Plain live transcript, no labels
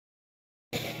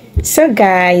So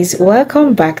guys,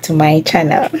 welcome back to my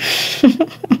channel.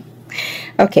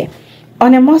 Okay,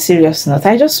 on a more serious note,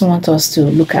 I just want us to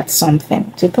look at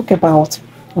something, to talk about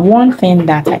one thing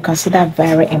that I consider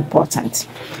very important.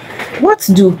 What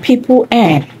do people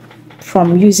earn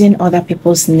from using other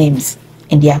people's names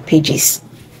in their pages?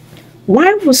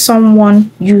 Why would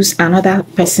someone use another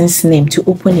person's name to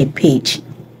open a page?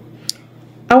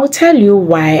 I will tell you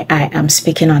why I am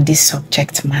speaking on this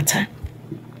subject matter.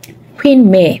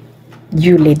 Queen May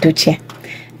Yul Edochie.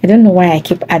 I don't know why I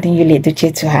keep adding Yul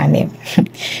Edochie to her name.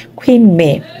 Queen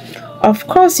May. Of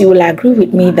course, you will agree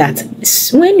with me that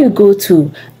when you go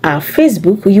to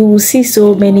Facebook, you will see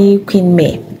so many Queen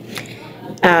May.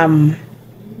 Her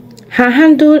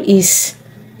handle is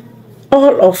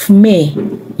All of May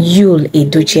Yul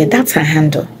Edochie. That's her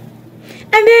handle.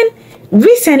 And then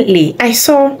recently, I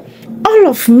saw All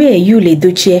of May Yul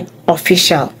Edochie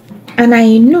official. And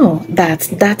I know that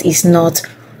that is not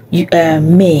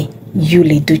May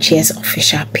Yul Edochie's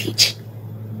official page.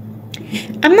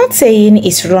 I'm not saying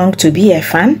it's wrong to be a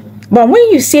fan, but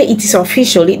when you say it is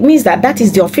official, it means that that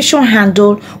is the official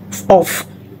handle of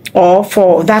or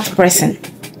for that person.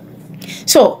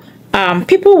 So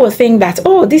people will think that,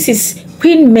 oh, this is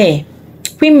Queen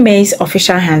May's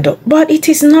official handle, but it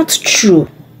is not true.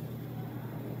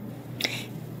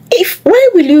 Why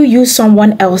will you use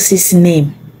someone else's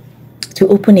name to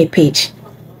open a page?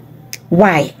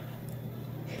 Why?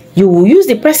 You will use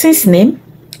the person's name.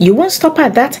 You won't stop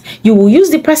at that. You will use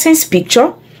the person's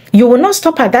picture. You will not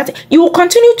stop at that. You will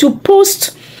continue to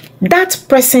post that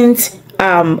person's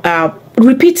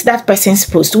repeat that person's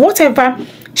post. Whatever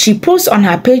she posts on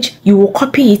her page, you will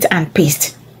copy it and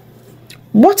paste.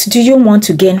 What do you want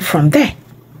to gain from there?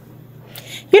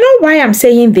 You know why I'm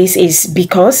saying this is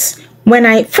because when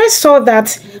I first saw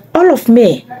that All of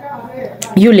May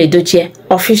Yul Edochie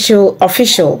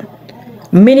official,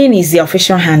 meaning is the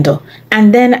official handle,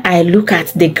 and then I look at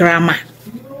the grammar.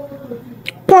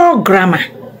 Poor grammar.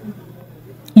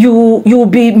 You will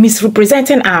be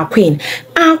misrepresenting our queen.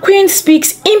 Our queen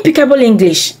speaks impeccable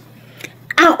English.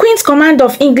 Our queen's command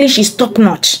of English is top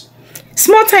notch.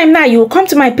 Small time now, you will come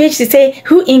to my page to say,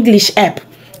 who English help?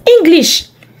 English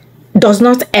does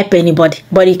not help anybody,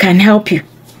 but it can help you.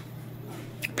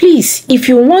 Please, if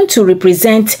you want to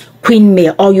represent Queen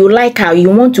May, or you like her, you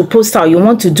want to post her, or you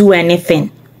want to do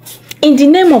anything, in the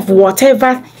name of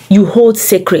whatever you hold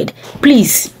sacred,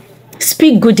 please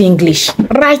speak good English,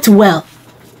 write well.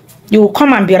 You will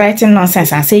come and be writing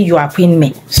nonsense and say you are Queen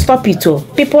May. Stop it all.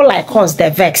 People like us, they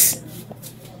vex.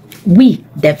 We,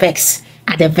 the vex,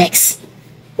 are the vex.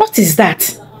 What is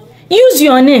that? Use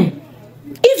your name.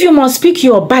 If you must speak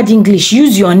your bad English,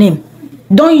 use your name.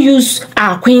 Don't use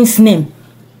our queen's name.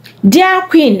 Dear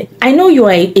Queen, I know you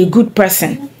are a good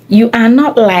person. You are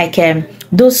not like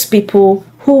those people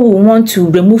who will want to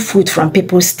remove food from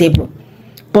people's table.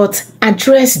 But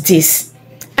address this.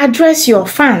 Address your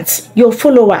fans, your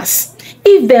followers.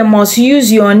 If they must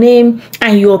use your name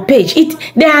and your page,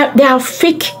 they are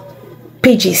fake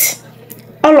pages.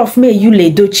 All of May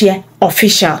Yul Edochie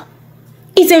official.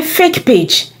 It's a fake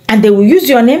page, and they will use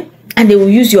your name and they will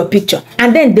use your picture,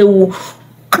 and then they will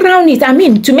crown it. I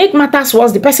mean, to make matters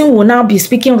worse, the person will now be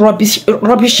speaking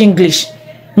rubbish English,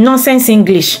 nonsense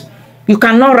English. You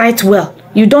cannot write well.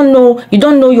 You don't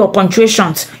know your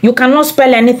punctuations. You cannot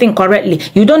spell anything correctly.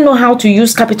 You don't know how to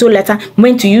use capital letter,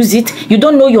 when to use it. You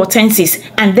don't know your tenses,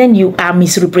 and then you are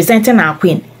misrepresenting our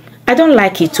queen. I don't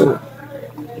like it all.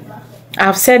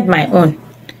 I've said my own.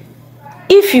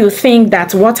 If you think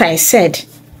that what I said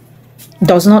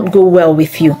does not go well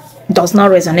with you, does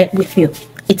not resonate with you,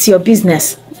 it's your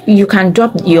business. You can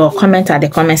drop your comment at the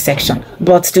comment section.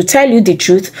 But to tell you the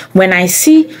truth, when I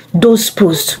see those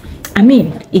posts, I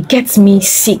mean, it gets me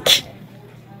sick.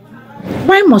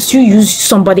 Why must you use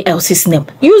somebody else's name?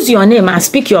 Use your name and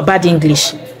speak your bad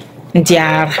English.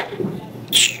 Ndiara.